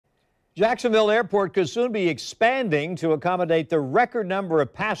Jacksonville Airport could soon be expanding to accommodate the record number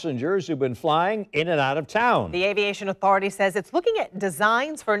of passengers who've been flying in and out of town. The Aviation Authority says it's looking at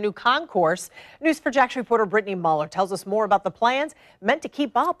designs for a new concourse. News4Jax reporter Brittany Muller tells us more about the plans meant to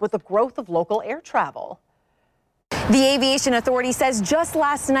keep up with the growth of local air travel. The Aviation Authority says just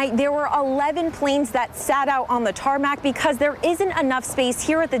last night there were 11 planes that sat out on the tarmac because there isn't enough space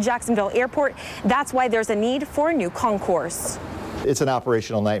here at the Jacksonville Airport. That's why there's a need for a new concourse. It's an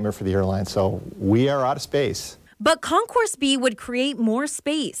operational nightmare for the airline, so we are out of space. But Concourse B would create more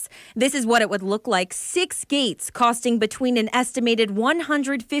space. This is what it would look like: 6 gates costing between an estimated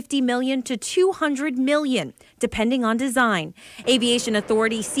 $150 million to $200 million, depending on design. Aviation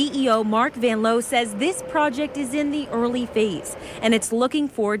Authority CEO Mark Van Loo says this project is in the early phase, and it's looking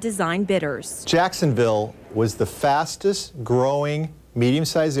for design bidders. Jacksonville was the fastest growing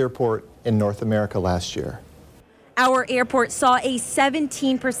medium-sized airport in North America last year. Our airport saw a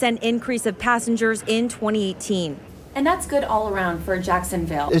 17% increase of passengers in 2018. And that's good all around for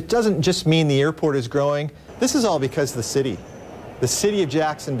Jacksonville. It doesn't just mean the airport is growing. This is all because of the city. The city of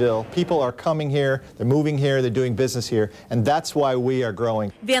Jacksonville, people are coming here, they're moving here, they're doing business here, and that's why we are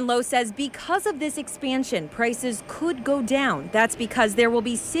growing. Van Loo says because of this expansion, prices could go down. That's because there will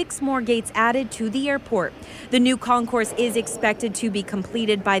be 6 more gates added to the airport. The new concourse is expected to be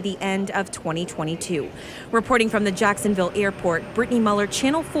completed by the end of 2022. Reporting from the Jacksonville Airport, Brittany Muller,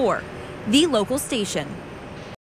 Channel 4, the local station.